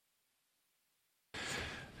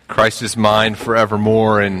Christ is mine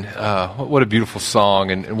forevermore, and what a beautiful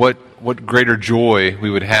song, and what greater joy we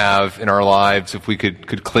would have in our lives if we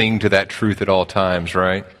could cling to that truth at all times,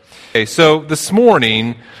 right? Okay, so this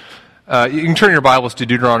morning, you can turn your Bibles to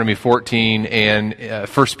Deuteronomy 14 and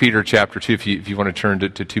 1 Peter chapter 2 if you want to turn to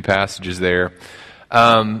two passages there,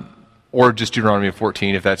 or just Deuteronomy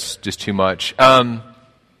 14 if that's just too much.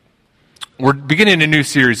 We're beginning a new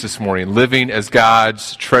series this morning, Living as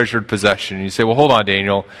God's Treasured Possession. And you say, well, hold on,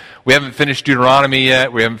 Daniel. We haven't finished Deuteronomy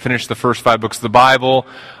yet. We haven't finished the first 5 books of the Bible.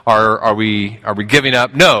 Are we giving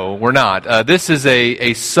up? No, we're not. This is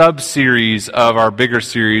a sub-series of our bigger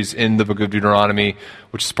series in the book of Deuteronomy,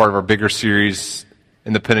 which is part of our bigger series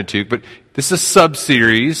in the Pentateuch. But this is a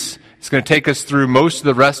sub-series. It's going to take us through most of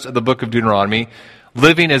the rest of the book of Deuteronomy,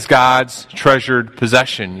 living as God's treasured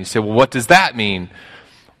possession. You say, well, what does that mean?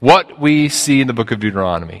 What we see in the book of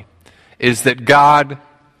Deuteronomy is that God,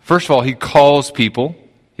 first of all, He calls people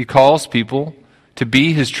to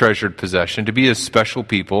be His treasured possession, to be His special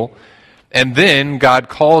people, and then God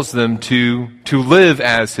calls them to live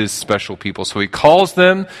as His special people. So He calls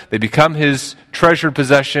them, they become His treasured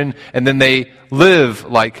possession, and then they live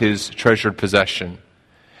like His treasured possession.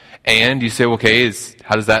 And you say, okay,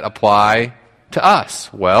 how does that apply to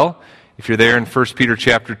us? Well, if you're there in 1 Peter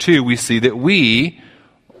chapter 2, we see that we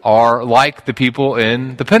are like the people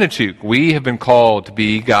in the Pentateuch. We have been called to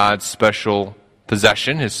be God's special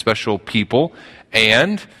possession, His special people,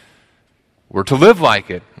 and we're to live like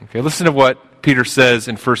it. Okay, listen to what Peter says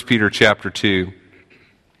in 1 Peter chapter 2.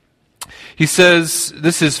 He says,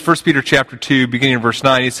 this is 1 Peter chapter 2, beginning in verse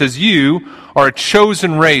 9. He says, "You are a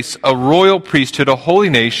chosen race, a royal priesthood, a holy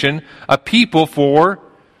nation, a people for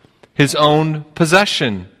His own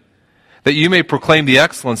possession, that you may proclaim the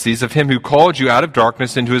excellencies of Him who called you out of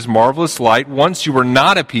darkness into His marvelous light. Once you were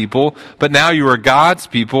not a people, but now you are God's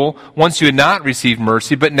people. Once you had not received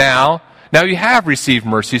mercy, but now you have received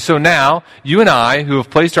mercy." So now, you and I, who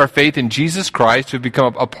have placed our faith in Jesus Christ, who have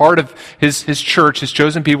become a part of His church, His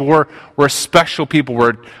chosen people, we're a special people.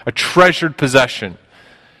 We're a treasured possession.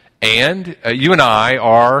 And you and I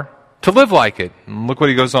are to live like it. And look what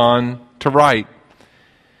he goes on to write.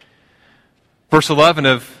 Verse 11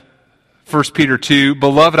 of 1 Peter 2,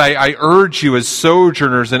 "Beloved, I urge you as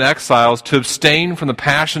sojourners and exiles to abstain from the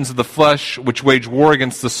passions of the flesh which wage war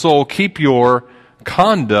against the soul. Keep your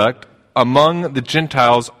conduct among the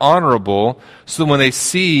Gentiles honorable, so that when they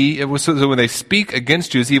speak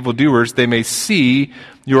against you as evildoers, they may see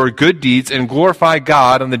your good deeds and glorify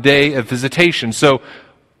God on the day of visitation." So,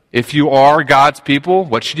 if you are God's people,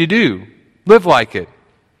 what should you do? Live like it.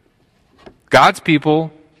 God's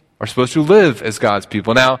people are supposed to live as God's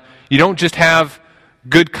people. Now, you don't just have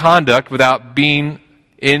good conduct without being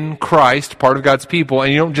in Christ, part of God's people,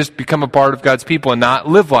 and you don't just become a part of God's people and not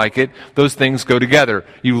live like it. Those things go together.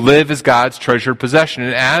 You live as God's treasured possession.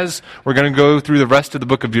 And as we're going to go through the rest of the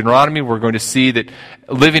book of Deuteronomy, we're going to see that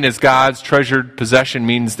living as God's treasured possession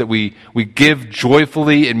means that we give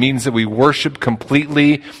joyfully. It means that we worship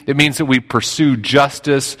completely. It means that we pursue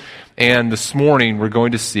justice. And this morning, we're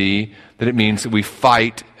going to see that it means that we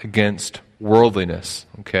fight against worldliness.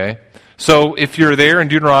 Okay? So if you're there in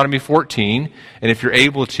Deuteronomy 14, and if you're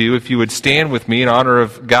able to, if you would stand with me in honor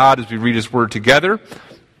of God as we read His Word together.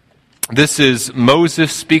 This is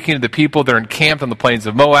Moses speaking to the people. They're encamped on the plains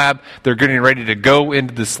of Moab. They're getting ready to go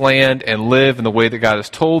into this land and live in the way that God has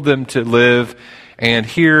told them to live. And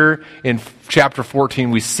here in chapter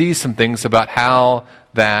 14, we see some things about how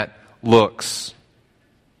that looks.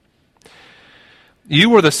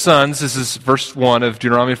 "You are the sons," this is verse 1 of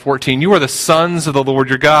Deuteronomy 14, "You are the sons of the Lord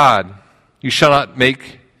your God. You shall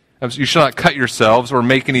not cut yourselves or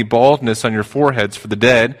make any baldness on your foreheads for the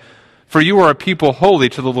dead, for you are a people holy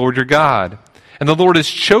to the Lord your God. And the Lord has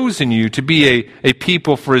chosen you to be a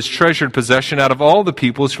people for His treasured possession out of all the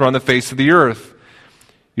peoples who are on the face of the earth.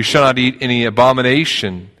 You shall not eat any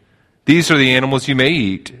abomination. These are the animals you may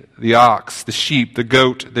eat: the ox, the sheep, the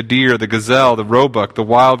goat, the deer, the gazelle, the roebuck, the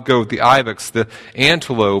wild goat, the ibex, the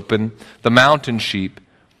antelope, and the mountain sheep.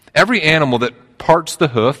 Every animal that parts the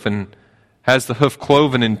hoof and has the hoof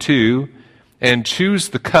cloven in two, and chews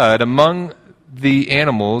the cud, among the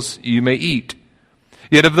animals you may eat.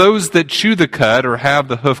 Yet of those that chew the cud or have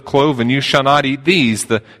the hoof cloven, you shall not eat these: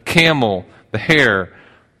 the camel, the hare,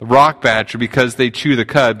 the rock badger, because they chew the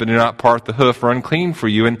cud but do not part the hoof, are unclean for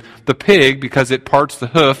you. And the pig, because it parts the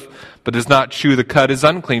hoof but does not chew the cud, is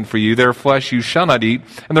unclean for you. Their flesh you shall not eat,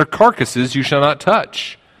 and their carcasses you shall not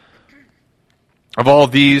touch. Of all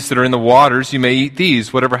these that are in the waters you may eat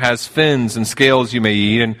these: whatever has fins and scales you may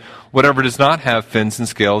eat, and whatever does not have fins and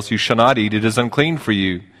scales you shall not eat. It is unclean for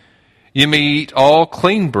you. You may eat all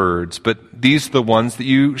clean birds, but these are the ones that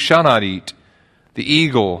you shall not eat: the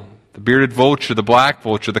eagle, the bearded vulture, the black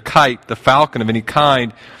vulture, the kite, the falcon of any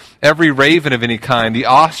kind, every raven of any kind, the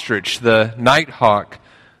ostrich, the nighthawk,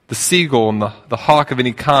 the seagull, and the hawk of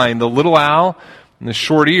any kind, the little owl and the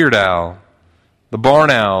short-eared owl, the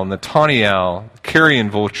barn owl and the tawny owl, the carrion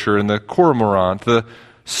vulture and the cormorant, the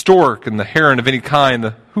stork and the heron of any kind,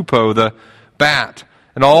 the hoopoe, the bat,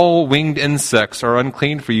 and all winged insects are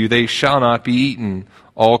unclean for you. They shall not be eaten.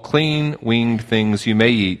 All clean winged things you may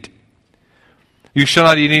eat. You shall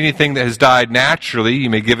not eat anything that has died naturally. You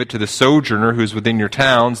may give it to the sojourner who is within your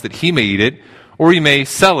towns, that he may eat it, or you may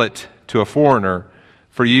sell it to a foreigner.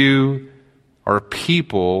 For you are a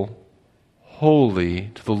people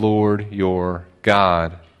holy to the Lord your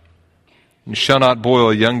God. You shall not boil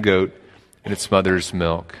a young goat in its mother's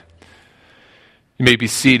milk. You may be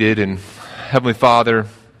seated, and Heavenly Father,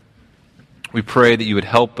 we pray that you would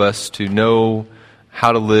help us to know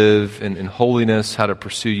how to live in holiness, how to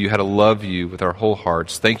pursue you, how to love you with our whole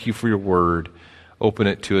hearts. Thank you for your word. Open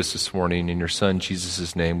it to us this morning. In your Son,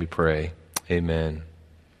 Jesus' name, we pray. Amen.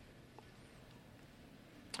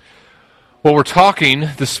 Well, we're talking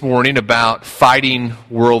this morning about fighting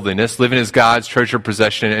worldliness, living as God's treasured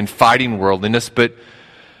possession and fighting worldliness. But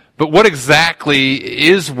what exactly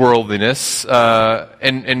is worldliness,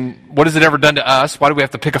 and what has it ever done to us? Why do we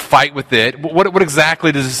have to pick a fight with it? What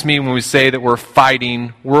exactly does this mean when we say that we're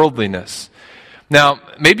fighting worldliness? Now,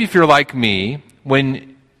 maybe if you're like me,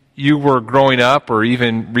 when you were growing up or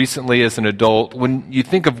even recently as an adult, when you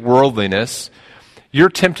think of worldliness, you're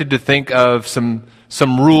tempted to think of some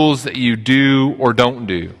rules that you do or don't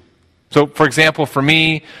do. So, for example, for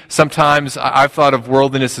me, sometimes I've thought of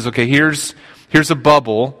worldliness as, okay, here's a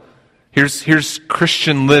bubble. Here's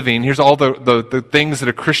Christian living. Here's all the things that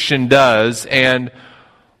a Christian does. And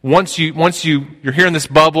once you're here in this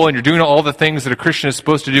bubble and you're doing all the things that a Christian is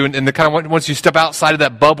supposed to do, and the kind of once you step outside of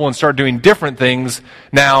that bubble and start doing different things,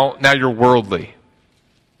 now you're worldly.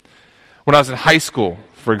 When I was in high school,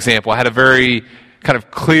 for example, I had a very kind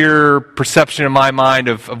of clear perception in my mind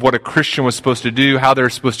of what a Christian was supposed to do, how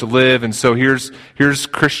they're supposed to live. And so here's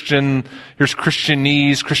Christianese,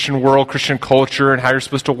 Christian world, Christian culture, and how you're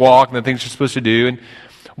supposed to walk and the things you're supposed to do. And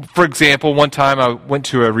for example, one time I went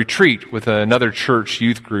to a retreat with another church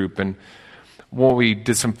youth group, and we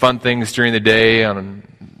did some fun things during the day on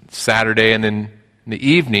Saturday, and then in the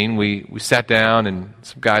evening we sat down and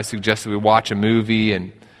some guys suggested we watch a movie,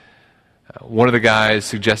 and one of the guys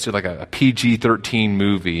suggested like a PG-13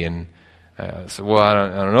 movie, and I said, well, I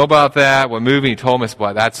don't know about that. What movie? He told me, I said,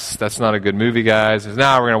 well, that's not a good movie, guys. He said,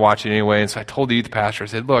 no, we're going to watch it anyway. And so I told the youth pastor, I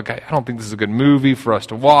said, look, I don't think this is a good movie for us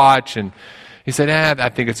to watch. And he said, I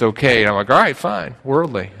think it's okay. And I'm like, all right, fine,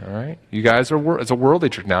 worldly, all right. You guys it's a worldly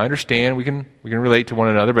church. Now I understand we can relate to one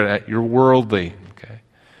another, but you're worldly, okay.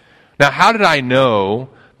 Now, how did I know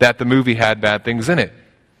that the movie had bad things in it?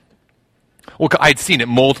 Well, I'd seen it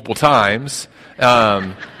multiple times.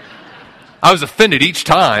 I was offended each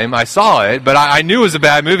time I saw it, but I knew it was a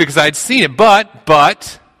bad movie because I'd seen it.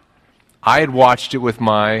 But I had watched it with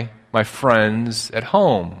my friends at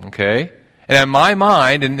home, okay? And in my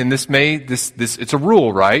mind, and this it's a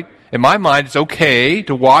rule, right? In my mind, it's okay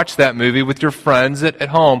to watch that movie with your friends at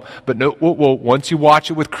home, but no, well, once you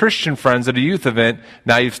watch it with Christian friends at a youth event,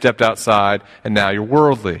 now you've stepped outside and now you're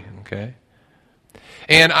worldly, okay?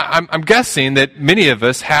 And I'm guessing that many of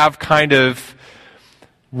us have kind of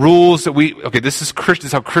rules that this is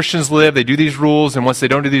how Christians live. They do these rules, and once they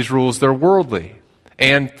don't do these rules, they're worldly.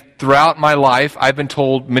 And throughout my life, I've been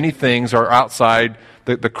told many things are outside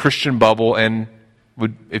the Christian bubble, and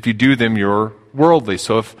if you do them, you're worldly.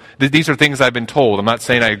 So if these are things I've been told. I'm not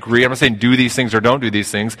saying I agree. I'm not saying do these things or don't do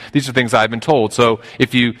these things. These are things I've been told. So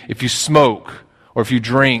if you smoke, or if you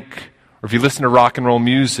drink, or if you listen to rock and roll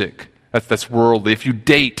music, that's worldly. If you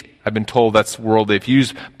date, I've been told that's worldly. If you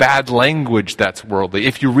use bad language, that's worldly.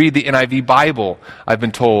 If you read the NIV Bible, I've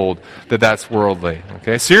been told that that's worldly.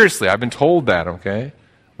 Okay, seriously, I've been told that. Okay,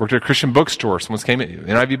 worked at a Christian bookstore. Someone came in,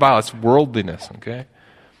 the NIV Bible. That's worldliness. Okay,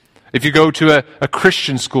 if you go to a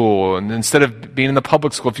Christian school and instead of being in the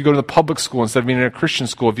public school, if you go to the public school instead of being in a Christian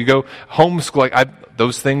school, if you go homeschool,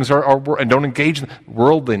 those things are and don't engage in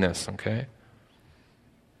worldliness. Okay.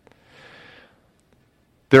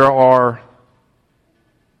 There are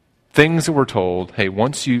things that we're told, hey,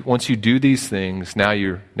 once you do these things, now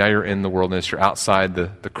you're in the worldliness. You're outside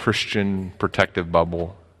the Christian protective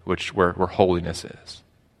bubble, where holiness is.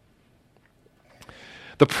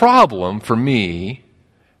 The problem for me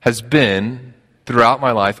has been throughout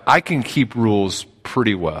my life, I can keep rules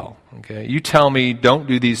pretty well. Okay, you tell me don't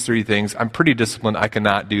do these three things, I'm pretty disciplined. I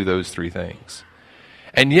cannot do those three things.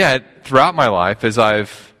 And yet, throughout my life, as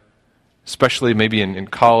I've, especially maybe in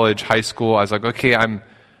college, high school, I was like, okay,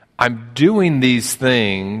 I'm doing these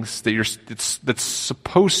things that that's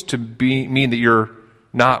supposed to mean that you're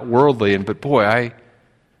not worldly, but boy,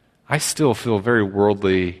 I still feel very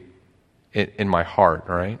worldly in my heart,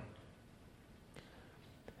 right?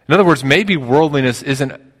 In other words, maybe worldliness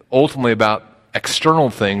isn't ultimately about external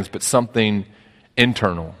things, but something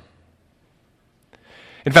internal.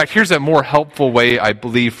 In fact, here's a more helpful way, I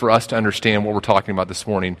believe, for us to understand what we're talking about this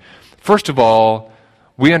morning. First of all,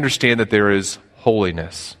 we understand that there is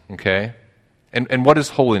holiness, okay? And what is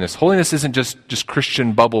holiness? Holiness isn't just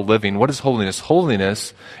Christian bubble living. What is holiness?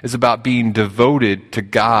 Holiness is about being devoted to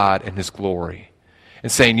God and His glory.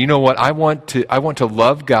 And saying, you know what, I want to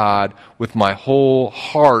love God with my whole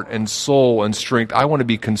heart and soul and strength. I want to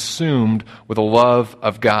be consumed with the love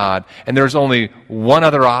of God. And there's only one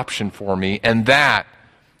other option for me, and that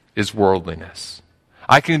is worldliness.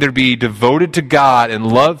 I can either be devoted to God and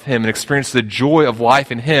love Him and experience the joy of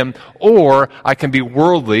life in Him, or I can be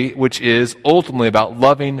worldly, which is ultimately about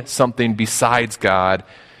loving something besides God.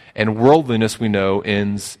 And worldliness, we know,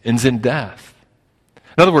 ends in death.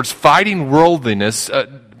 In other words, fighting worldliness,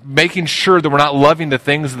 making sure that we're not loving the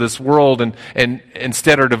things of this world and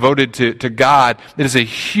instead are devoted to God, it is a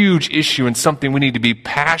huge issue and something we need to be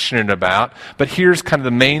passionate about. But here's kind of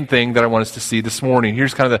the main thing that I want us to see this morning.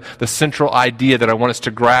 Here's kind of the central idea that I want us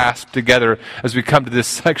to grasp together as we come to this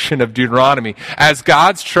section of Deuteronomy. As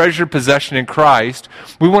God's treasured possession in Christ,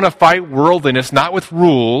 we want to fight worldliness not with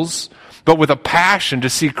rules, but with a passion to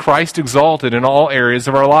see Christ exalted in all areas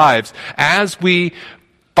of our lives. As we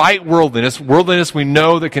fight worldliness we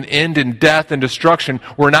know that can end in death and destruction,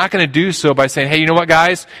 we're not going to do so by saying, hey, you know what,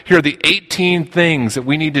 guys? Here are the 18 things that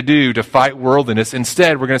we need to do to fight worldliness.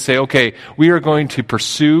 Instead, we're going to say, okay, we are going to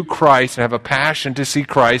pursue Christ and have a passion to see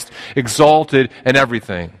Christ exalted in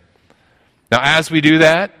everything. Now, as we do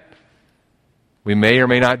that, we may or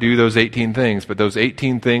may not do those 18 things, but those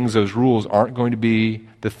 18 things, those rules, aren't going to be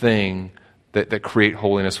the thing that create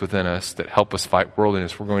holiness within us, that help us fight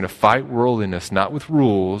worldliness. We're going to fight worldliness not with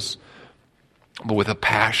rules, but with a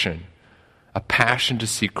passion to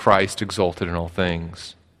see Christ exalted in all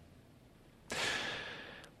things.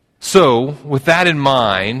 So, with that in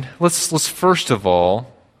mind, let's first of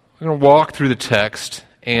all, we're going to walk through the text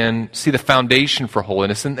and see the foundation for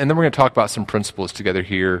holiness, and then we're going to talk about some principles together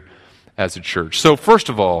here as a church. So, first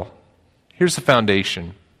of all, here's the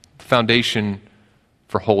foundation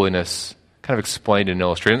for holiness, kind of explained and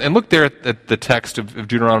illustrated. And look there at the text of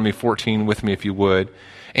Deuteronomy 14 with me, if you would.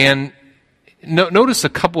 And notice a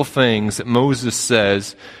couple things that Moses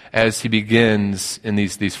says as he begins in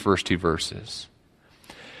these first two verses.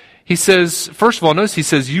 He says, first of all, notice he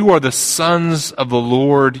says, you are the sons of the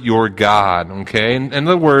Lord your God. Okay? In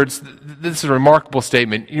other words, this is a remarkable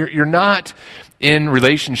statement. You're not in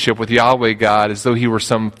relationship with Yahweh God as though He were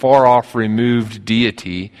some far-off removed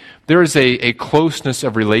deity. There is a closeness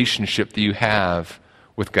of relationship that you have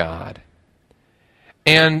with God.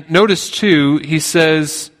 And notice, too, he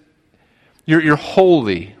says, you're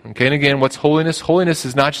holy. Okay, and again, what's holiness? Holiness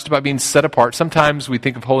is not just about being set apart. Sometimes we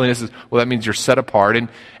think of holiness as, well, that means you're set apart. And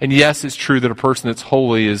yes, it's true that a person that's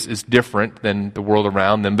holy is different than the world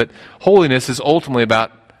around them. But holiness is ultimately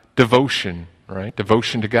about devotion, right?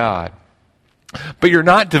 Devotion to God. But you're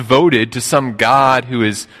not devoted to some God who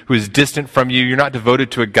is distant from you. You're not devoted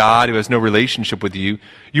to a God who has no relationship with you.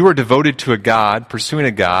 You are devoted to a God, pursuing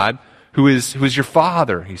a God who is your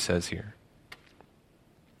Father, he says here.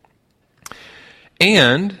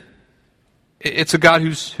 And it's a God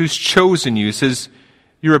who's chosen you. It says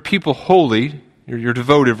you're a people holy. You're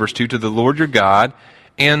devoted, verse 2, to the Lord your God.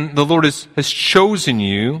 And the Lord has chosen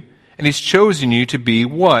you, and He's chosen you to be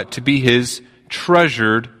what? To be His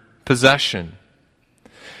treasured possession.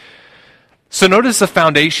 So notice the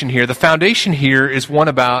foundation here. The foundation here is one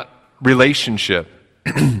about relationship.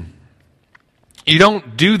 You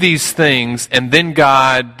don't do these things and then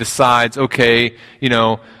God decides, okay,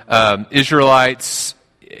 Israelites,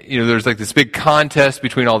 there's like this big contest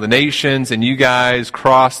between all the nations and you guys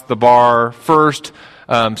crossed the bar first,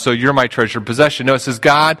 so you're my treasured possession. No, it says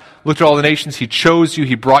God looked at all the nations, He chose you,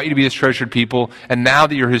 He brought you to be His treasured people, and now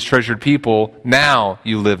that you're His treasured people, now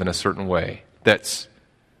you live in a certain way. That's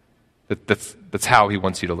how He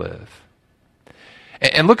wants you to live.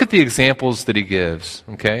 And look at the examples that He gives,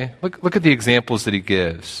 okay? Look at the examples that He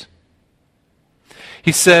gives.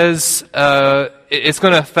 He says it's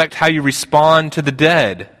going to affect how you respond to the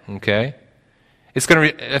dead, okay? It's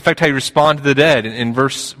going to affect how you respond to the dead. In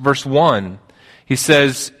verse 1, He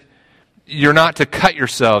says, you're not to cut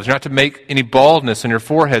yourselves. You're not to make any baldness on your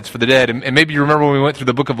foreheads for the dead. And maybe you remember when we went through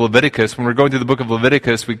the book of Leviticus. When we were going through the book of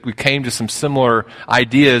Leviticus, we came to some similar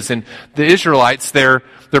ideas. And the Israelites, they're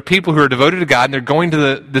people who are devoted to God, and they're going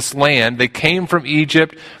to this land. They came from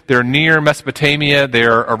Egypt. They're near Mesopotamia.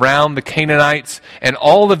 They're around the Canaanites. And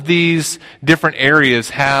all of these different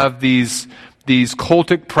areas have these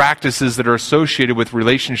cultic practices that are associated with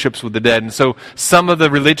relationships with the dead. And so some of the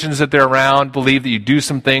religions that they're around believe that you do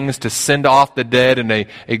some things to send off the dead in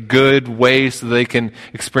a good way so they can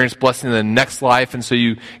experience blessing in the next life. And so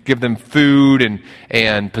you give them food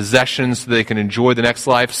and possessions so they can enjoy the next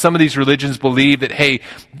life. Some of these religions believe that, hey,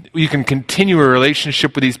 you can continue a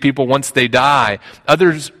relationship with these people once they die.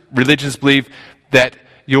 Others religions believe that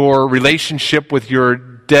your relationship with your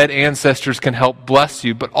dead ancestors can help bless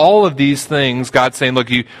you. But all of these things, God's saying, look,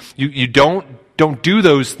 you don't do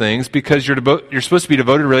those things because you're supposed to be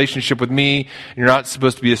devoted to a relationship with me, and you're not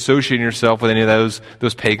supposed to be associating yourself with any of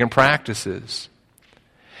those pagan practices.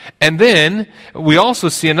 And then we also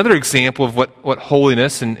see another example of what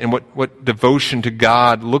holiness and what devotion to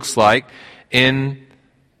God looks like in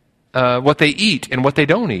what they eat and what they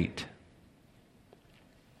don't eat.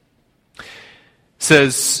 It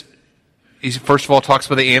says, he first of all talks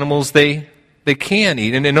about the animals they can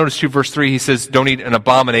eat. And notice too, verse 3, he says, don't eat an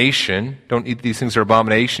abomination. Don't eat these things that are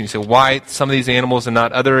abomination. You say, why some of these animals and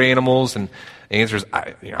not other animals? And the answer is,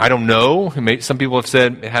 I don't know. Some people have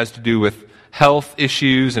said it has to do with health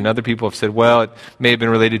issues, and other people have said, well, it may have been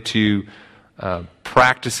related to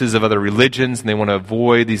practices of other religions, and they want to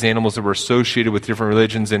avoid these animals that were associated with different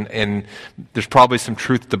religions, and there's probably some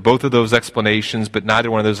truth to both of those explanations, but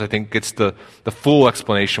neither one of those, I think, gets the full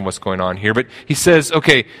explanation of what's going on here. But he says,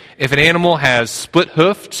 okay, if an animal has split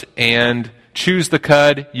hoofs and chews the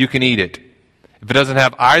cud, you can eat it. If it doesn't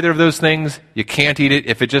have either of those things, you can't eat it.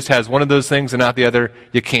 If it just has one of those things and not the other,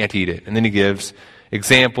 you can't eat it. And then he gives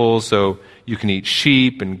examples, so you can eat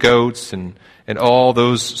sheep and goats and all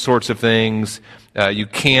those sorts of things. You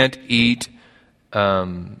can't eat the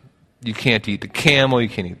camel, you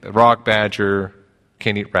can't eat the rock badger, you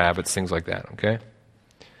can't eat rabbits, things like that, okay?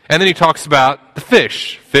 And then he talks about the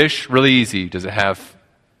fish. Fish, really easy. Does it have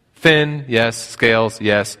fin? Yes. Scales?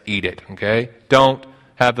 Yes. Eat it, okay? Don't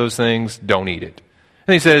have those things, don't eat it.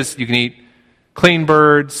 And he says you can eat clean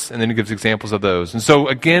birds, and then he gives examples of those. And so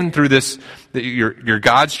again, through this, you're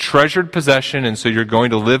God's treasured possession, and so you're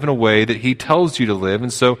going to live in a way that he tells you to live,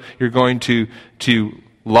 and so you're going to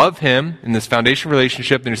love him in this foundation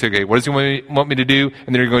relationship. Then you say, okay, what does he want me to do?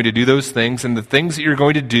 And then you're going to do those things, and the things that you're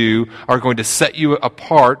going to do are going to set you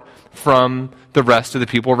apart from the rest of the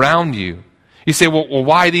people around you. You say, well,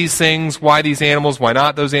 why these things? Why these animals? Why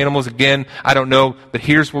not those animals? Again, I don't know, but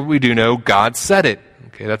here's what we do know. God said it.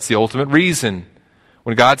 Okay, that's the ultimate reason.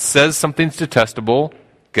 When God says something's detestable,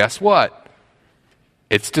 guess what?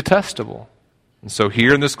 It's detestable. And so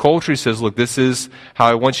here in this culture, he says, look, this is how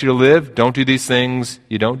I want you to live. Don't do these things.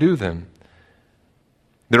 You don't do them.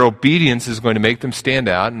 Their obedience is going to make them stand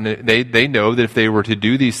out, and they know that if they were to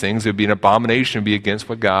do these things, it would be an abomination, it would be against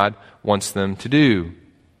what God wants them to do.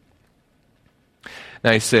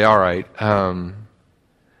 Now you say, all right,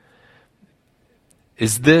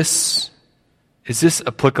 is this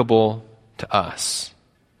applicable to us?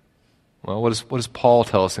 Well, what does Paul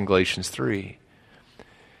tell us in Galatians 3?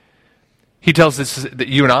 He tells us that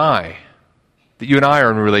you and I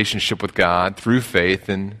are in a relationship with God through faith,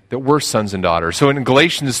 and that we're sons and daughters. So in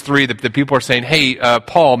Galatians 3, the people are saying, hey,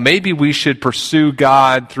 Paul, maybe we should pursue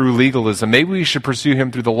God through legalism. Maybe we should pursue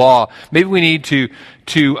him through the law. Maybe we need to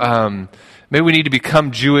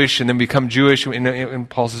become Jewish and then become Jewish. And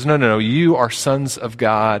Paul says, no, you are sons of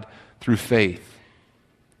God through faith.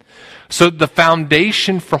 So the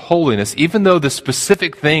foundation for holiness, even though the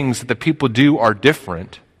specific things that the people do are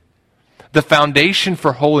different, the foundation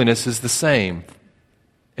for holiness is the same.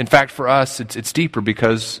 In fact, for us, it's deeper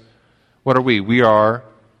because what are we? We're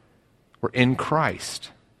in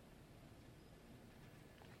Christ.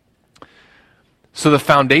 So the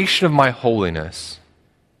foundation of my holiness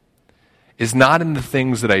is not in the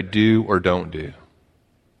things that I do or don't do.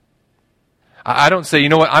 I don't say, you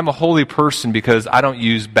know what, I'm a holy person because I don't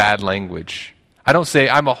use bad language. I don't say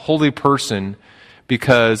I'm a holy person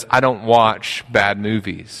because I don't watch bad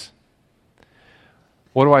movies.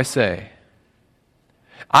 What do I say?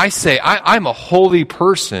 I say I'm a holy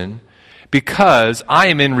person because I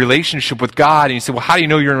am in relationship with God. And you say, well, how do you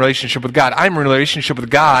know you're in relationship with God? I'm in relationship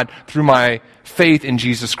with God through my faith in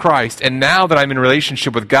Jesus Christ. And now that I'm in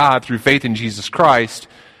relationship with God through faith in Jesus Christ,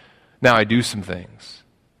 now I do some things.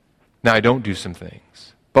 Now I don't do some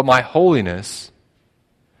things. But my holiness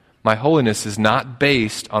is not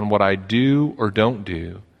based on what I do or don't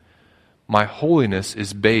do. my holiness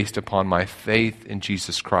is based upon my faith in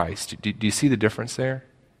Jesus Christ. Do you see the difference there?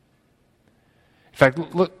 In fact,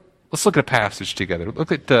 let's look at a passage together.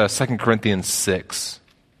 Look at 2 Corinthians 6.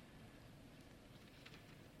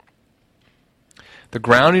 The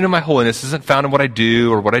grounding of my holiness isn't found in what I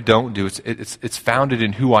do or what I don't do. It's founded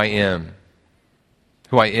in who I am.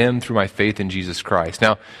 Who I am through my faith in Jesus Christ.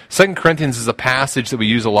 Now, 2 Corinthians is a passage that we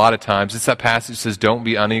use a lot of times. It's that passage that says, don't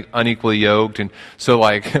be unequally yoked. And so,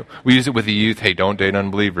 we use it with the youth. Hey, don't date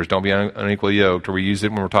unbelievers. Don't be unequally yoked. Or we use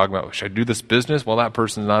it when we're talking about, should I do this business? Well, that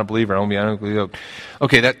person's not a believer. I don't be unequally yoked.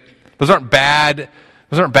 Okay, those aren't bad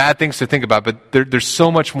things to think about, but there's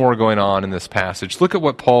so much more going on in this passage. Look at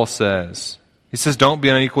what Paul says. He says, don't be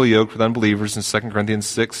unequally yoked with unbelievers in 2 Corinthians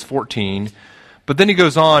 6:14. But then he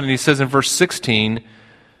goes on and he says in verse 16,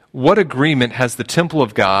 what agreement has the temple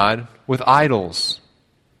of God with idols?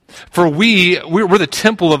 For we're the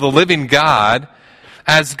temple of the living God.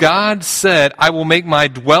 As God said, I will make my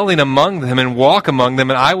dwelling among them and walk among them,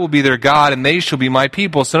 and I will be their God, and they shall be my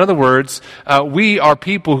people. So in other words, we are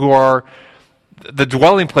people who are the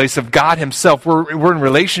dwelling place of God himself. We're in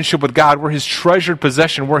relationship with God. We're his treasured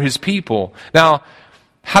possession. We're his people. Now,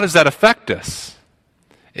 how does that affect us?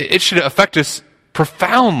 It should affect us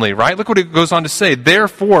profoundly, right? Look what it goes on to say.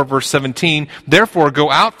 Therefore, verse 17, therefore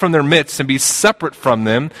go out from their midst and be separate from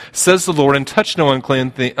them, says the Lord, and touch no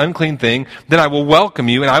unclean thing. Then I will welcome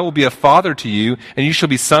you, and I will be a father to you, and you shall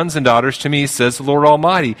be sons and daughters to me, says the Lord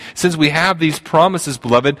Almighty. Since we have these promises,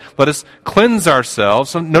 beloved, let us cleanse ourselves.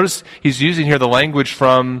 So notice he's using here the language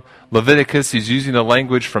from Leviticus, he's using the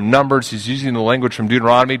language from Numbers, he's using the language from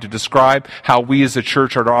Deuteronomy to describe how we as a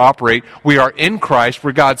church are to operate. We are in Christ,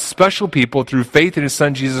 we're God's special people through faith in his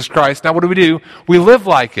Son Jesus Christ. Now what do? We live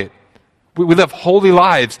like it. We live holy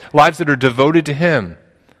lives, lives that are devoted to him.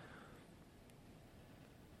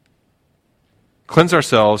 Cleanse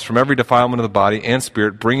ourselves from every defilement of the body and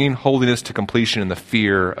spirit, bringing holiness to completion in the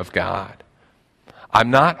fear of God.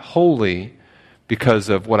 I'm not holy because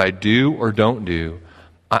of what I do or don't do.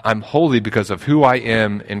 I'm holy because of who I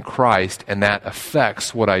am in Christ, and that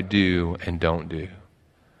affects what I do and don't do.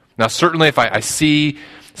 Now, certainly if I see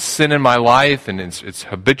sin in my life, and it's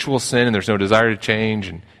habitual sin, and there's no desire to change,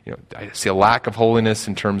 and I see a lack of holiness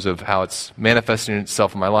in terms of how it's manifesting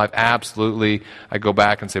itself in my life, absolutely, I go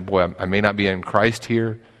back and say, boy, I may not be in Christ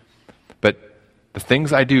here, but the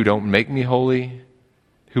things I do don't make me holy.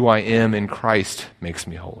 Who I am in Christ makes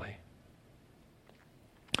me holy.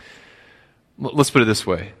 Let's put it this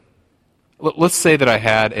way. Let's say that I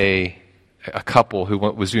had a couple who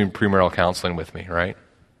was doing premarital counseling with me, right?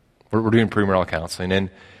 We're doing premarital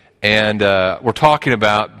counseling, and we're talking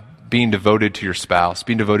about being devoted to your spouse,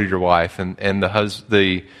 being devoted to your wife, and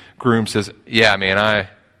the groom says, "Yeah, man,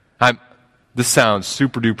 this sounds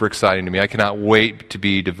super duper exciting to me. I cannot wait to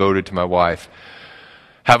be devoted to my wife.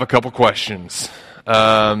 Have a couple questions.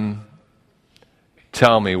 Tell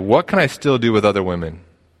me, what can I still do with other women?"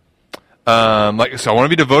 So I want to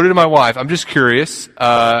be devoted to my wife. I'm just curious.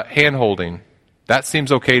 Hand holding. That seems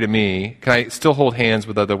okay to me. Can I still hold hands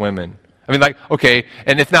with other women? I mean, okay.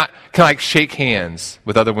 And if not, can I shake hands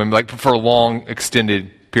with other women, for a long,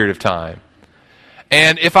 extended period of time?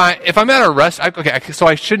 And if I'm at a restaurant, so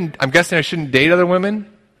I'm guessing I shouldn't date other women?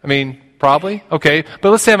 I mean, probably. Okay.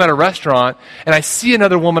 But let's say I'm at a restaurant and I see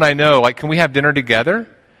another woman I know. Can we have dinner together?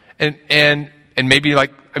 And maybe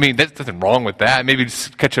there's nothing wrong with that. Maybe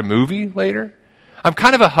just catch a movie later. I'm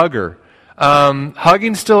kind of a hugger.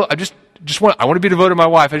 Hugging still, I want to be devoted to my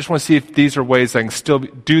wife. I just want to see if these are ways I can still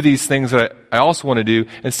do these things that I also want to do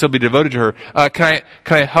and still be devoted to her. Can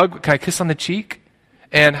I hug? Can I kiss on the cheek?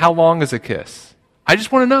 And how long is a kiss? I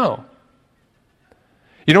just want to know.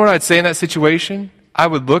 You know what I'd say in that situation? I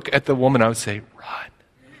would look at the woman. I would say,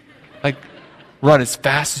 run. Run as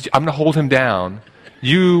fast as I'm going to hold him down.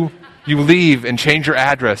 You leave and change your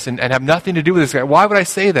address and have nothing to do with this guy. Why would I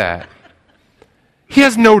say that? He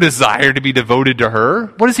has no desire to be devoted to her.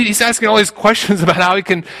 What is he? He's asking all these questions about how he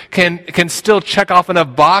can still check off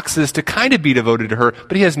enough boxes to kind of be devoted to her,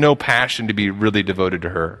 but he has no passion to be really devoted to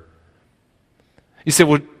her. You say,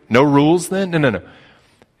 well, no rules then? No.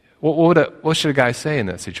 What should a guy say in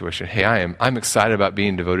that situation? Hey, I'm excited about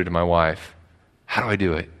being devoted to my wife. How do I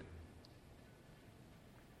do it?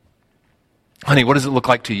 Honey, what does it look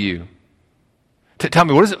like to you? Tell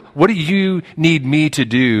me, what do you need me to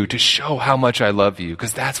do to show how much I love you?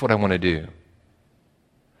 Because that's what I want to do.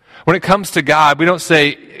 When it comes to God, we don't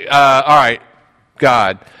say, all right,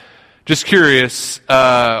 God, just curious,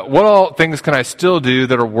 what all things can I still do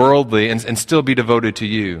that are worldly and still be devoted to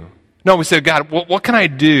you? No, we say, God, what can I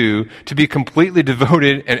do to be completely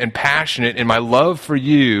devoted and passionate in my love for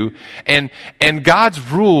you? And God's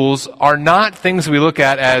rules are not things we look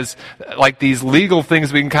at as like these legal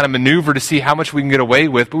things we can kind of maneuver to see how much we can get away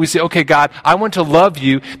with. But we say, okay, God, I want to love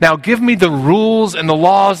you. Now give me the rules and the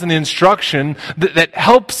laws and the instruction that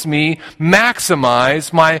helps me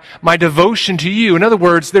maximize my devotion to you. In other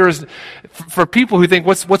words, there is, for people who think,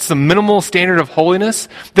 what's the minimal standard of holiness?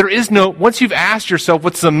 There is no, once you've asked yourself,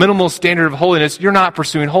 what's the minimal standard of holiness, you're not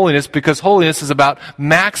pursuing holiness, because holiness is about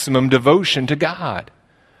maximum devotion to God.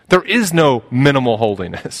 There is no minimal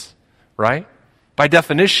holiness, right? By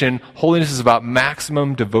definition, holiness is about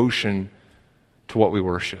maximum devotion to what we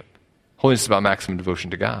worship. Holiness is about maximum devotion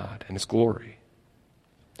to God and His glory.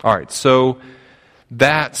 All right, so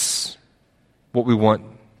that's what we want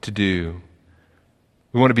to do.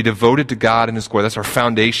 We want to be devoted to God and His glory. That's our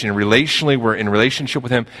foundation. And relationally, we're in relationship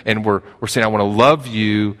with Him, and we're saying, I want to love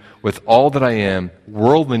you with all that I am.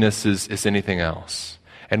 Worldliness is anything else.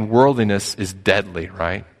 And worldliness is deadly,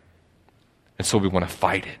 right? And so we want to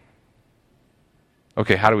fight it.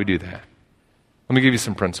 Okay, how do we do that? Let me give you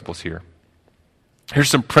some principles here. Here's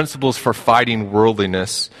some principles for fighting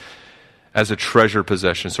worldliness as a treasured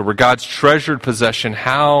possession. So we're God's treasured possession.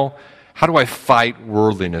 How do I fight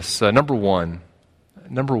worldliness? Number one,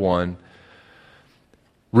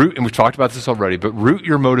 root, and we've talked about this already, but root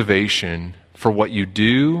your motivation for what you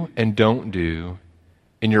do and don't do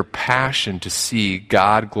in your passion to see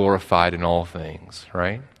God glorified in all things,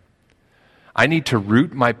 right? I need to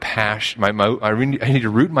root my passion, I need to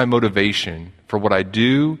root my motivation for what I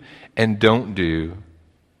do and don't do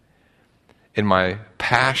in my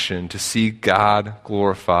passion to see God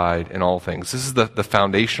glorified in all things. This is the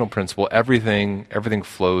foundational principle. Everything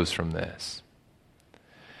flows from this.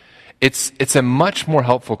 It's a much more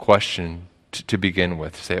helpful question to begin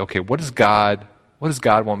with. To say, okay, what does God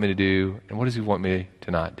want me to do, and what does He want me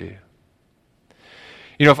to not do?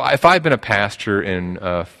 You know, if I'd been a pastor in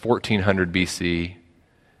 1400 BC,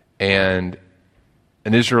 and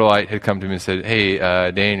an Israelite had come to me and said, hey,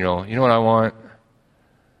 Daniel, you know what I want?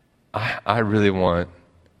 I really want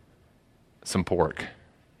some pork.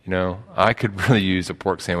 You know, I could really use a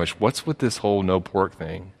pork sandwich. What's with this whole no pork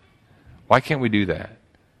thing? Why can't we do that?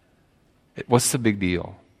 What's the big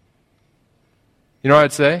deal? You know what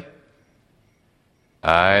I'd say?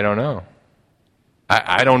 I don't know.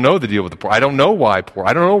 I don't know the deal with the pork. I don't know why pork.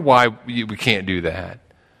 I don't know why we can't do that.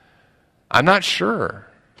 I'm not sure.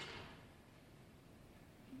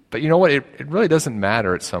 But you know what? It really doesn't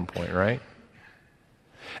matter at some point, right?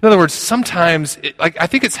 In other words, sometimes, I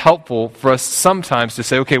think it's helpful for us sometimes to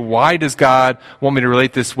say, okay, why does God want me to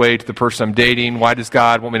relate this way to the person I'm dating? Why does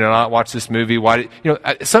God want me to not watch this movie?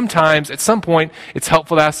 Sometimes, at some point, it's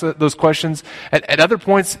helpful to ask those questions. At other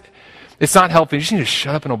points, it's not helpful. You just need to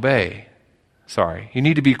shut up and obey. Sorry. You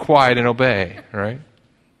need to be quiet and obey, right?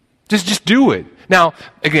 Just do it. Now,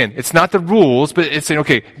 again, it's not the rules, but it's saying,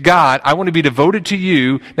 okay, God, I want to be devoted to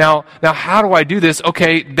you. Now, how do I do this?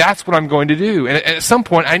 Okay, that's what I'm going to do. And at some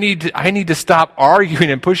point, I need to stop arguing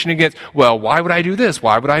and pushing against, well, why would I do this?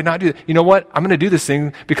 Why would I not do that? You know what? I'm going to do this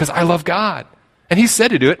thing because I love God. And He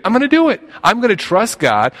said to do it. I'm going to do it. I'm going to trust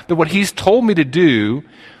God that what He's told me to do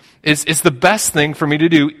is the best thing for me to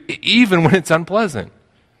do, even when it's unpleasant,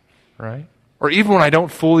 right? Or even when I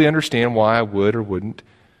don't fully understand why I would or wouldn't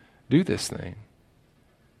do this thing.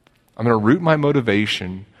 I'm going to root my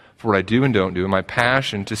motivation for what I do and don't do, and my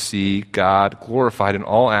passion to see God glorified in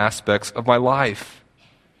all aspects of my life.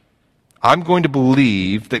 I'm going to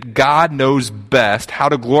believe that God knows best how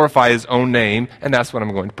to glorify His own name, and that's what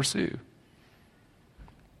I'm going to pursue.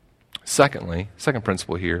 Secondly, second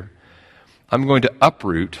principle here, I'm going to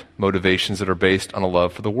uproot motivations that are based on a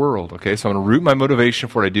love for the world. Okay, so I'm going to root my motivation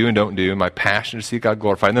for what I do and don't do, and my passion to see God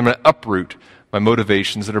glorified, and then I'm going to uproot my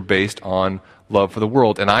motivations that are based on love for the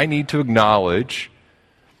world. And I need to acknowledge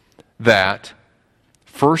that,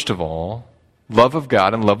 first of all, love of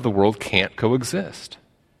God and love of the world can't coexist.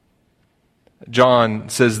 John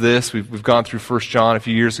says this. We've gone through 1 John a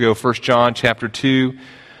few years ago. 1 John chapter 2.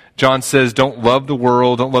 John says, don't love the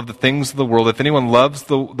world, don't love the things of the world. If anyone loves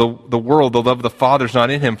the world, the love of the Father is not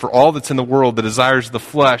in him. For all that's in the world, the desires of the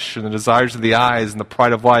flesh and the desires of the eyes and the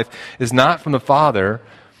pride of life, is not from the Father,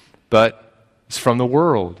 but is from the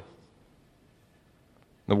world.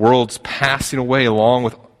 The world's passing away along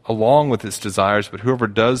with its desires, but whoever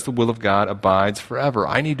does the will of God abides forever.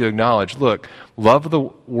 I need to acknowledge, look, love of the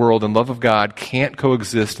world and love of God can't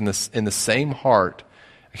coexist in the same heart.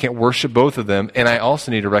 I can't worship both of them, and I also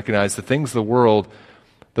need to recognize the things of the world,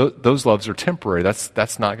 those loves are temporary.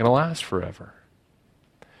 That's not going to last forever.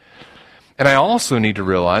 And I also need to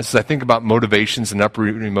realize, as I think about motivations and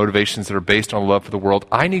uprooting motivations that are based on love for the world,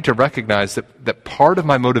 I need to recognize that part of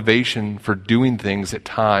my motivation for doing things at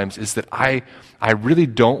times is that I really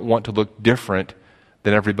don't want to look different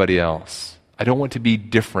than everybody else. I don't want to be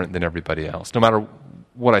different than everybody else, no matter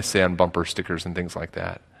what I say on bumper stickers and things like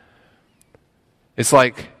that. It's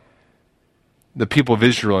like the people of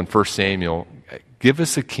Israel in 1 Samuel, give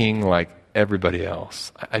us a king like everybody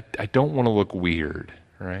else. I don't want to look weird,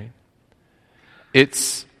 right?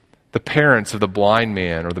 It's the parents of the blind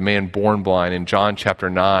man or the man born blind in John chapter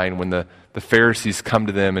 9 when the Pharisees come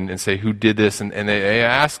to them and say, who did this? And they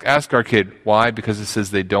ask our kid, why? Because it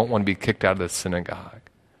says they don't want to be kicked out of the synagogue.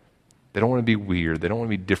 They don't want to be weird. They don't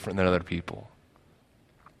want to be different than other people.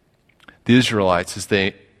 The Israelites, as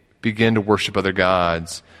they begin to worship other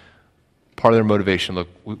gods, part of their motivation, look,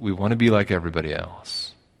 we want to be like everybody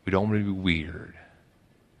else. We don't want to be weird.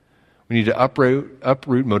 We need to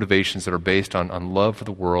uproot motivations that are based on love for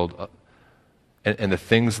the world and the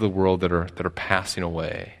things of the world that are passing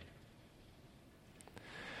away.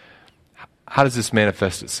 How does this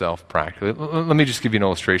manifest itself practically? Let me just give you an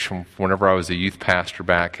illustration from whenever I was a youth pastor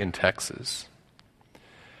back in Texas.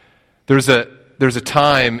 There's a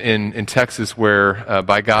time in Texas where,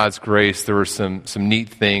 by God's grace, there were some neat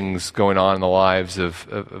things going on in the lives of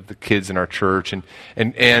the kids in our church.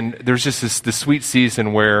 And there's just this sweet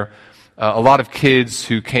season where a lot of kids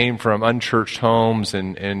who came from unchurched homes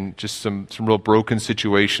and just some real broken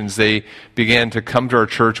situations, they began to come to our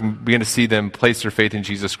church and began to see them place their faith in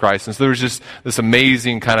Jesus Christ. And so there was just this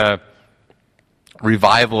amazing kind of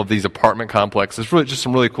revival of these apartment complexes. Really, just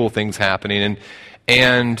some really cool things happening.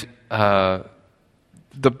 And the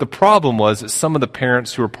problem was that some of the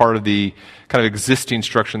parents who were part of the kind of existing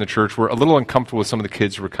structure in the church were a little uncomfortable with some of the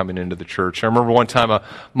kids who were coming into the church. I remember one time a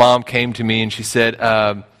mom came to me and she said,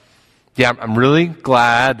 yeah, I'm really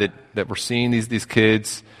glad that we're seeing these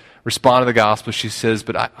kids respond to the gospel. She says,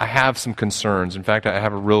 but I have some concerns. In fact, I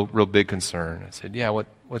have a real big concern. I said, yeah,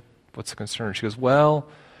 what's the concern? She goes, well,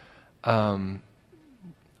 I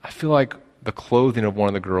feel like the clothing of one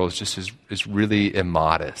of the girls just is really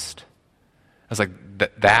immodest. I was like,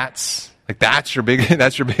 that's your big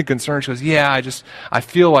concern. She goes, yeah, I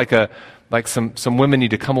feel like some women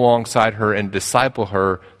need to come alongside her and disciple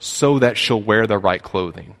her so that she'll wear the right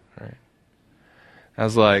clothing. Right? I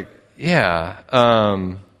was like, yeah,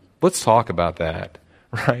 let's talk about that,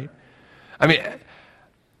 right? I mean,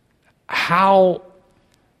 how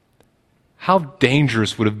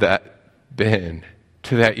dangerous would have that been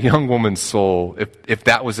to that young woman's soul if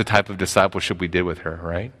that was the type of discipleship we did with her,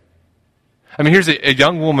 right? I mean, here's a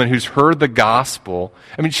young woman who's heard the gospel.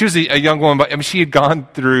 I mean, she was a young woman, but I mean, she had gone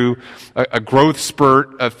through a growth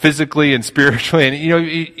spurt physically and spiritually, and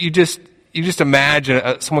you just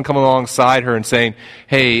imagine someone coming alongside her and saying,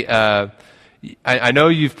 "Hey, I know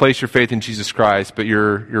you've placed your faith in Jesus Christ, but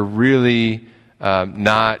you're really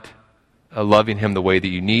not loving Him the way that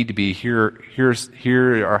you need to be. Here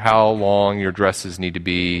are how long your dresses need to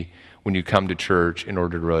be when you come to church in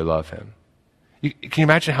order to really love Him." Can you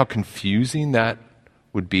imagine how confusing that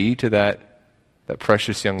would be to that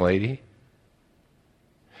precious young lady?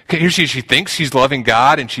 Here she thinks she's loving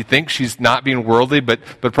God, and she thinks she's not being worldly, but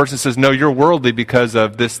a person says, no, you're worldly because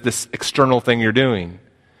of this external thing you're doing.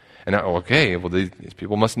 And okay, well, these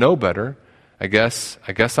people must know better. I guess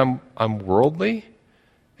I'm worldly,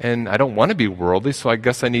 and I don't want to be worldly, so I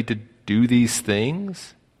guess I need to do these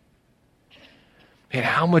things. Man,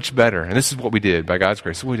 how much better? And this is what we did by God's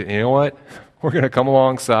grace. So we did, you know what? We're going to come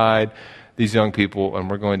alongside these young people,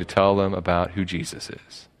 and we're going to tell them about who Jesus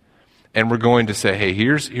is. And we're going to say, hey,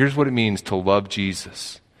 here's what it means to love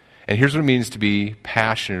Jesus. And here's what it means to be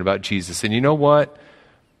passionate about Jesus. And you know what?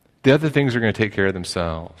 The other things are going to take care of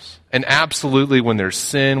themselves. And absolutely, when there's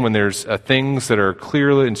sin, when there's things that are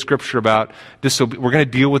clearly in Scripture about disobedience, we're going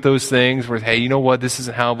to deal with those things where, hey, you know what? This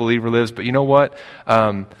isn't how a believer lives. But you know what?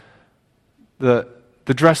 The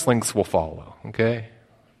dress lengths will follow, okay?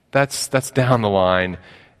 That's down the line,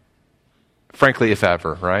 frankly, if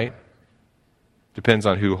ever, right? Depends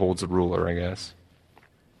on who holds the ruler, I guess.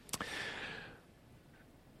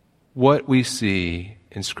 What we see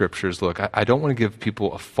in Scripture is, look, I don't want to give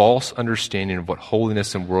people a false understanding of what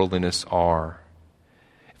holiness and worldliness are.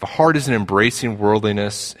 If a heart isn't embracing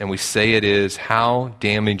worldliness, and we say it is, how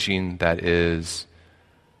damaging that is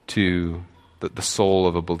to the soul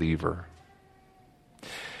of a believer.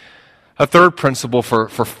 A third principle for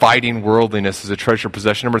fighting worldliness as a treasured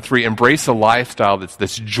possession. Number 3, embrace a lifestyle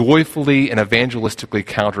that's joyfully and evangelistically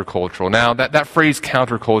countercultural. Now, that phrase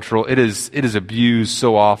countercultural, it is abused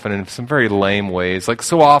so often in some very lame ways. Like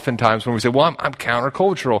so oftentimes when we say, well, I'm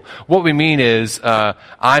countercultural, what we mean is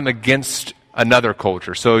I'm against another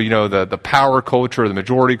culture. So, the power culture, the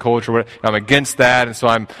majority culture, I'm against that, and so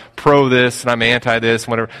I'm pro this and I'm anti this,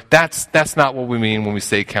 and whatever. That's not what we mean when we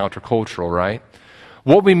say countercultural, right?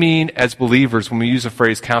 What we mean as believers when we use the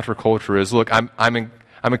phrase counterculture is, look, I'm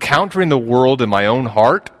encountering the world in my own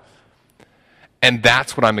heart, and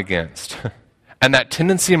that's what I'm against. And that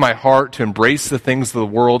tendency in my heart to embrace the things of the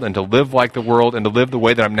world and to live like the world and to live the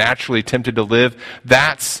way that I'm naturally tempted to live,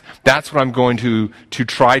 that's what I'm going to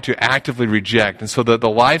try to actively reject. And so the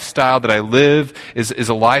lifestyle that I live is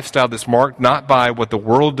a lifestyle that's marked not by what the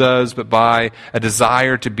world does, but by a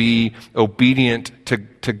desire to be obedient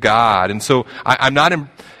to God. And so I'm not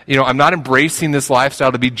embracing this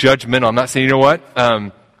lifestyle to be judgmental. I'm not saying,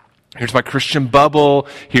 here's my Christian bubble,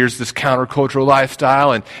 here's this countercultural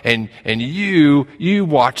lifestyle, and you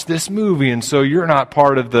watch this movie, and so you're not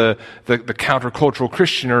part of the countercultural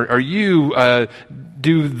Christian, or you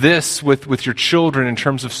do this with your children in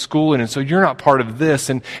terms of schooling, and so you're not part of this,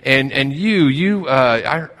 and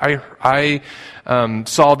I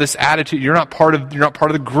saw this attitude, you're not part of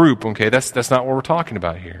the group, okay? That's not what we're talking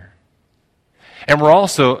about here. And we're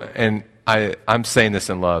also, and I'm saying this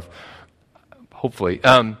in love, hopefully,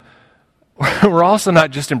 we're also not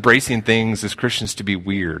just embracing things as Christians to be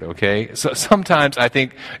weird, okay? So sometimes I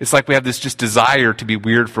think it's like we have this just desire to be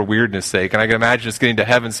weird for weirdness' sake. And I can imagine us getting to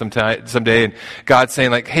heaven someday and God saying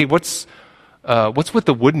like, hey, what's with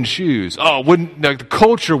the wooden shoes? Oh, the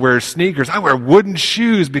culture wears sneakers. I wear wooden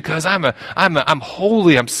shoes because I'm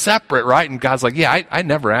holy, I'm separate, right? And God's like, yeah, I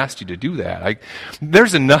never asked you to do that.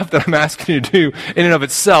 There's enough that I'm asking you to do in and of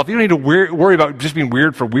itself. You don't need to worry about just being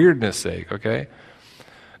weird for weirdness' sake, okay?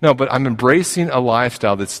 No, but I'm embracing a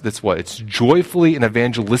lifestyle that's what? It's joyfully and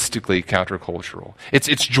evangelistically countercultural.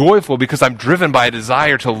 It's joyful because I'm driven by a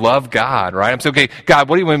desire to love God, right? I'm saying, okay, God,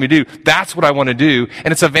 what do you want me to do? That's what I want to do.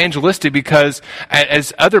 And it's evangelistic because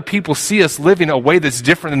as other people see us living a way that's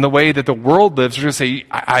different than the way that the world lives, they're going to say,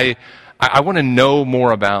 I want to know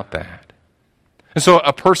more about that. And so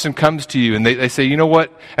a person comes to you and they say, you know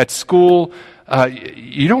what? At school,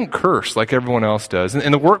 you don't curse like everyone else does.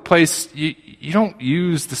 In the workplace, you don't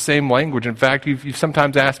use the same language. In fact, you've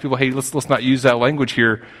sometimes asked people, hey, let's not use that language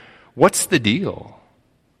here. What's the deal?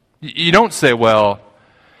 You don't say, well,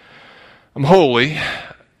 I'm holy.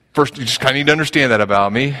 First, you just kind of need to understand that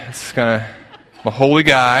about me. It's kind of, I'm a holy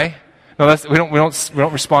guy. No, we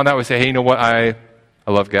don't respond that way. We say, hey, you know what? I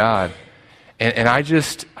love God, and I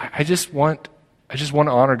just want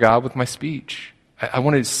to honor God with my speech. I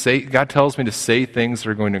want to say, God tells me to say things that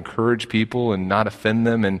are going to encourage people and not offend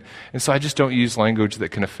them. And so I just don't use language that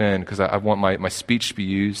can offend because I want my speech to be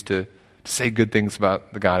used to say good things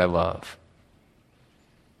about the God I love.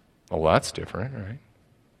 Well, that's different, right?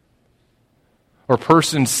 Or a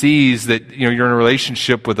person sees that you're in a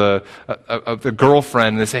relationship with a girlfriend,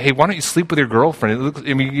 and they say, "Hey, why don't you sleep with your girlfriend?"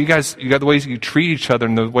 You got the ways you treat each other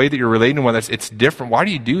and the way that you're relating to one another. It's different. Why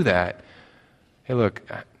do you do that? Hey, look,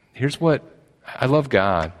 here's what. I love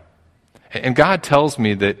God. And God tells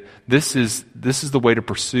me that this is the way to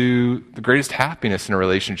pursue the greatest happiness in a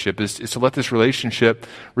relationship is to let this relationship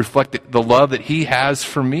reflect the love that He has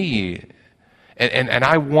for me. And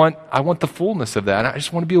I want the fullness of that. And I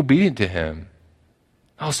just want to be obedient to Him.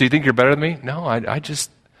 Oh, so you think you're better than me? No, I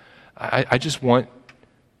just want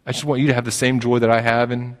you to have the same joy that I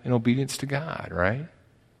have in obedience to God, right?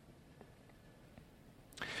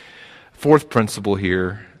 Fourth principle,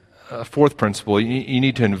 you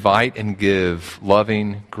need to invite and give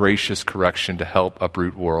loving, gracious correction to help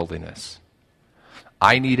uproot worldliness.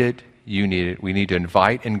 I need it, you need it. We need to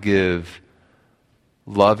invite and give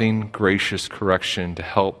loving, gracious correction to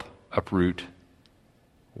help uproot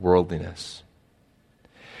worldliness.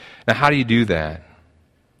 Now, how do you do that?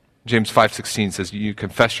 James 5:16 says you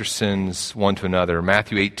confess your sins one to another.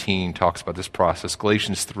 Matthew 18 talks about this process.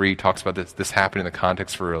 Galatians 3 talks about this happening in the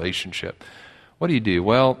context of a relationship. What do?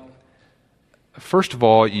 Well, first of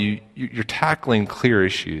all, you're tackling clear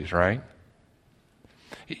issues, right?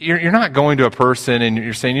 You're not going to a person and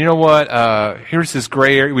you're saying, you know what, here's this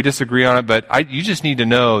gray area, we disagree on it, but you just need to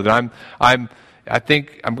know that I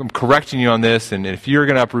think I'm correcting you on this, and if you're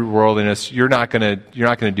going to uproot worldliness, you're not going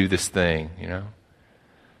to do this thing,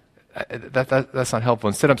 That's not helpful.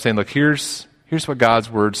 Instead, I'm saying, look, here's what God's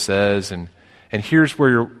word says, and here's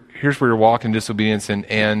where you're walking in disobedience,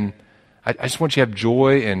 and I just want you to have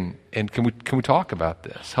joy, and can we talk about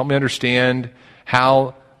this? Help me understand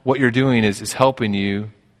how what you're doing is helping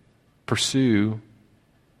you pursue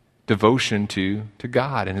devotion to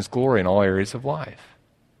God and His glory in all areas of life.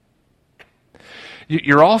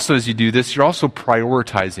 You're also, as you do this, you're also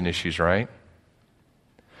prioritizing issues, right?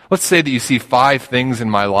 Let's say that you see 5 things in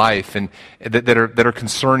my life and that are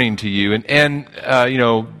concerning to you, and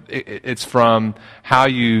it's from how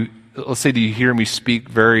you. Let's say that you hear me speak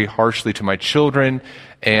very harshly to my children,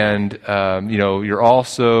 and you're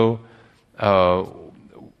also.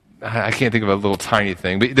 I can't think of a little tiny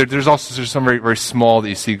thing, but there's some very, very small that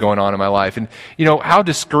you see going on in my life. And, how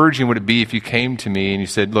discouraging would it be if you came to me and you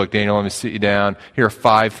said, look, Daniel, let me sit you down. Here are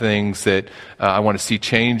 5 things that I want to see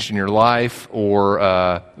changed in your life.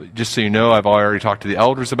 Or just so you know, I've already talked to the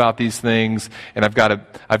elders about these things, and I've got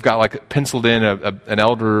like penciled in an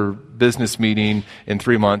elder business meeting in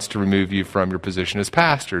 3 months to remove you from your position as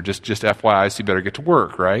pastor. Just FYI, so you better get to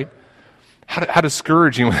work, right? How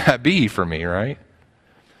discouraging would that be for me, right?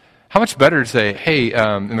 How much better to say, hey,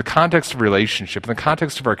 in the context of relationship, in the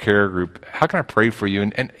context of our care group, how can I pray for you?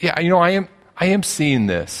 And I am seeing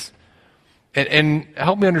this. And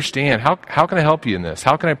help me understand, how can I help you in this?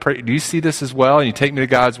 How can I pray? Do you see this as well? And you take me to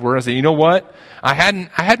God's word and say, you know what? I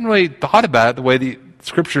hadn't really thought about it the way the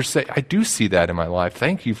scriptures say. I do see that in my life.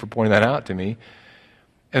 Thank you for pointing that out to me.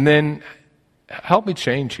 And then help me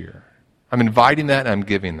change here. I'm inviting that and I'm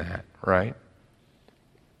giving that, right?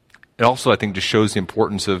 It also, I think, just shows the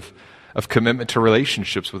importance of commitment to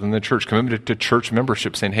relationships within the church, commitment to church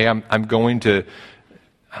membership, saying, hey, I'm going to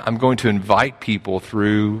invite people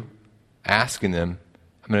through asking them.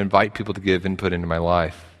 I'm going to invite people to give input into my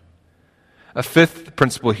life. A 5th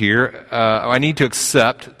principle here, I need to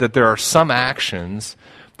accept that there are some actions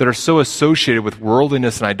that are so associated with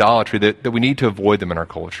worldliness and idolatry that we need to avoid them in our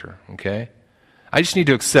culture, okay? I just need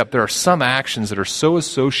to accept there are some actions that are so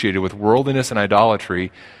associated with worldliness and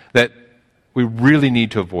idolatry that we really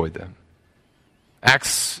need to avoid them. I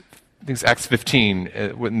think it's Acts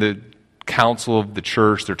 15, when the council of the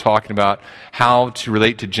church, they're talking about how to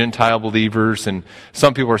relate to Gentile believers, and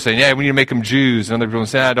some people are saying, yeah, we need to make them Jews, and other people are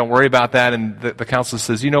saying, don't worry about that, and the council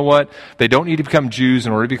says, you know what, they don't need to become Jews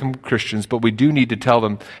in order to become Christians, but we do need to tell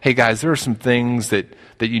them, hey guys, there are some things that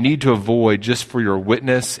you need to avoid just for your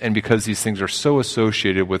witness, and because these things are so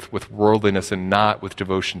associated with worldliness and not with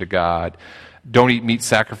devotion to God. Don't eat meat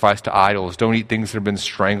sacrificed to idols. Don't eat things that have been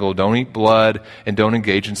strangled. Don't eat blood, and don't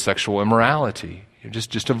engage in sexual immorality.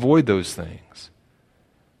 Just avoid those things.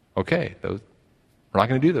 Okay, we're not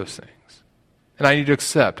going to do those things. And I need to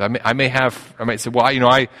accept. I might say, well,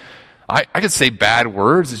 I could say bad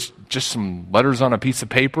words. It's just some letters on a piece of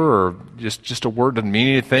paper, or just a word doesn't mean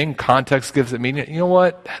anything. Context gives it meaning. You know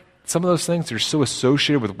what? Some of those things are so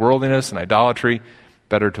associated with worldliness and idolatry,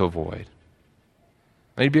 better to avoid.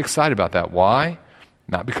 I need to be excited about that. Why?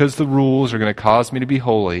 Not because the rules are going to cause me to be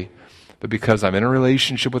holy, but because I'm in a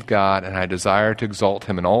relationship with God and I desire to exalt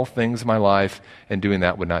Him in all things in my life, and doing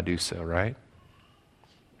that would not do so, right?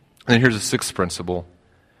 And then here's a 6th principle.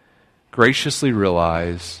 Graciously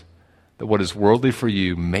realize that what is worldly for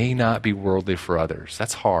you may not be worldly for others.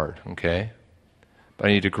 That's hard, okay? But I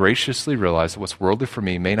need to graciously realize that what's worldly for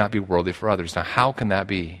me may not be worldly for others. Now, how can that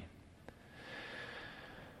be?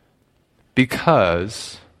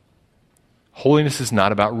 Because holiness is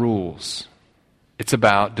not about rules. It's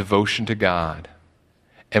about devotion to God.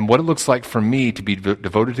 And what it looks like for me to be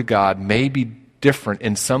devoted to God may be different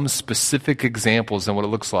in some specific examples than what it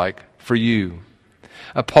looks like for you.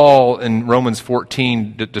 Paul in Romans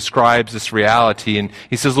 14 describes this reality, and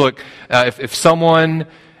he says, look, if someone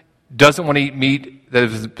doesn't want to eat meat that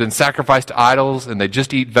has been sacrificed to idols and they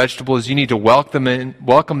just eat vegetables, you need to welcome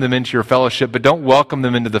them into your fellowship, but don't welcome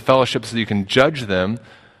them into the fellowship so you can judge them,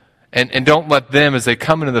 and don't let them, as they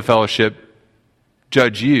come into the fellowship,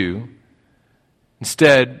 judge you.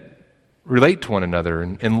 Instead, relate to one another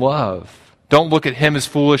in love. Don't look at him as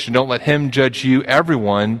foolish, and don't let him judge you.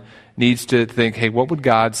 Everyone needs to think, hey, what would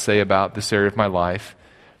God say about this area of my life?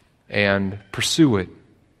 And pursue it.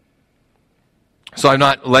 So I'm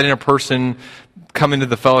not letting a person come into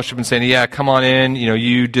the fellowship and saying, yeah, come on in,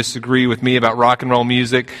 you disagree with me about rock and roll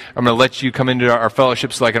music. I'm going to let you come into our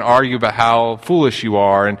fellowship so I can argue about how foolish you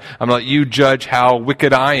are, and I'm going to let you judge how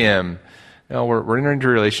wicked I am. No, we're entering into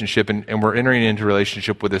a relationship, and we're entering into a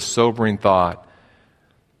relationship with this sobering thought.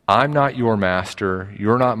 I'm not your master.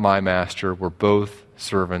 You're not my master. We're both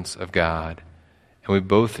servants of God. And we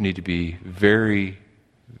both need to be very,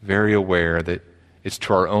 very aware that it's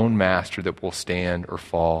to our own master that we'll stand or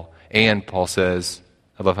fall. And Paul says,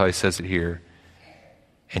 I love how he says it here,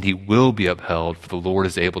 and he will be upheld, for the Lord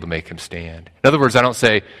is able to make him stand. In other words, I don't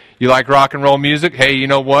say, you like rock and roll music? Hey, you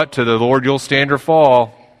know what? To the Lord you'll stand or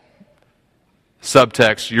fall.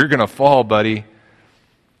 subtext, you're going to fall, buddy.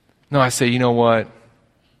 No, I say, you know what?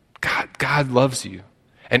 God loves you.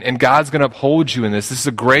 And God's going to uphold you in this. This is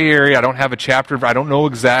a gray area. I don't have a chapter. I don't know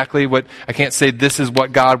exactly I can't say this is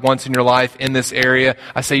what God wants in your life in this area.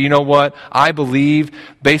 I say, you know what? I believe,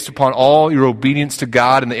 based upon all your obedience to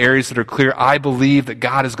God in the areas that are clear, I believe that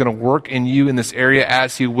God is going to work in you in this area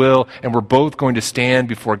as He will, and we're both going to stand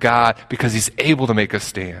before God because He's able to make us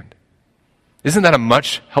stand. Isn't that a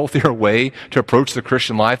much healthier way to approach the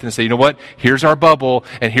Christian life and say, you know what, here's our bubble,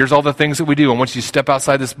 and here's all the things that we do, and once you step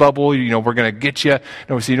outside this bubble, we're going to get you.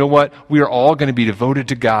 And we say, you know what, we are all going to be devoted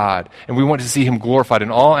to God, and we want to see Him glorified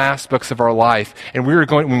in all aspects of our life. And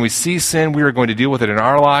when we see sin, we are going to deal with it in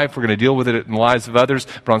our life, we're going to deal with it in the lives of others,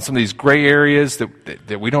 but on some of these gray areas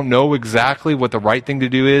that we don't know exactly what the right thing to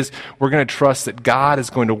do is, we're going to trust that God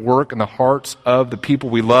is going to work in the hearts of the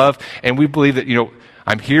people we love, and we believe that,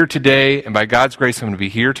 I'm here today, and by God's grace, I'm going to be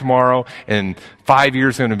here tomorrow. In 5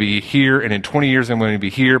 years, I'm going to be here, and in 20 years, I'm going to be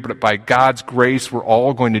here. But by God's grace, we're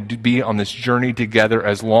all going to be on this journey together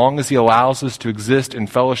as long as He allows us to exist in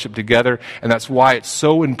fellowship together. And that's why it's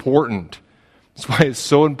so important. That's why it's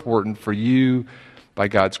so important for you, by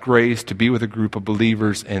God's grace, to be with a group of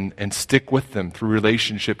believers and stick with them through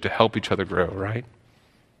relationship to help each other grow, right?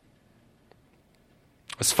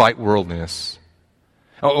 Let's fight worldliness.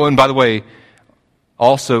 Oh, and by the way,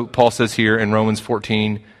 also, Paul says here in Romans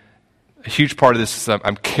 14, a huge part of this is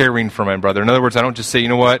I'm caring for my brother. In other words, I don't just say, you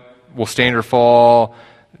know what, we'll stand or fall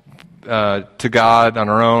to God on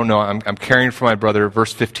our own. No, I'm caring for my brother.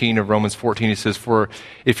 Verse 15 of Romans 14, he says, for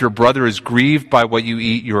if your brother is grieved by what you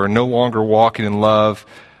eat, you are no longer walking in love.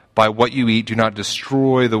 By what you eat, do not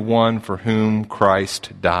destroy the one for whom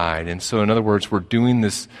Christ died. And so, in other words, we're doing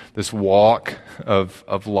this walk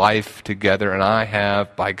of life together, and I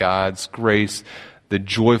have, by God's grace, the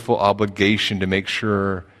joyful obligation to make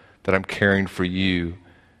sure that I'm caring for you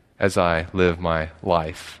as I live my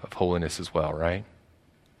life of holiness as well, right? And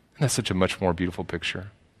that's such a much more beautiful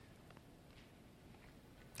picture.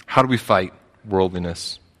 How do we fight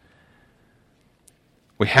worldliness?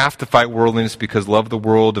 We have to fight worldliness because love of the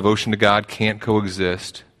world, devotion to God can't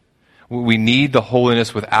coexist. We need the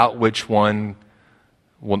holiness without which one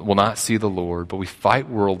will not see the Lord. But we fight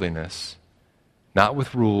worldliness, not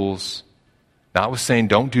with rules, not with saying,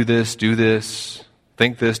 don't do this,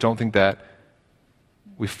 think this, don't think that.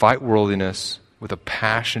 We fight worldliness with a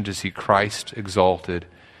passion to see Christ exalted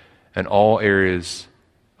in all areas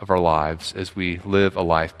of our lives as we live a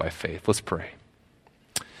life by faith. Let's pray.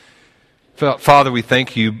 Father, we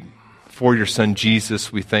thank you for your Son Jesus.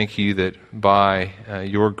 We thank you that by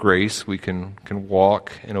your grace we can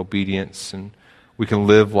walk in obedience and we can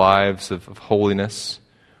live lives of holiness.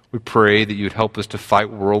 We pray that you would help us to fight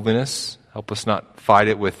worldliness. Help us not fight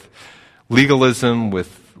it with legalism,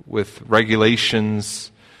 with regulations,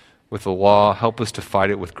 with the law. Help us to fight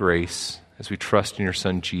it with grace as we trust in your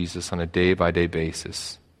Son Jesus on a day-by-day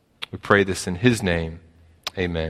basis. We pray this in His name. Amen.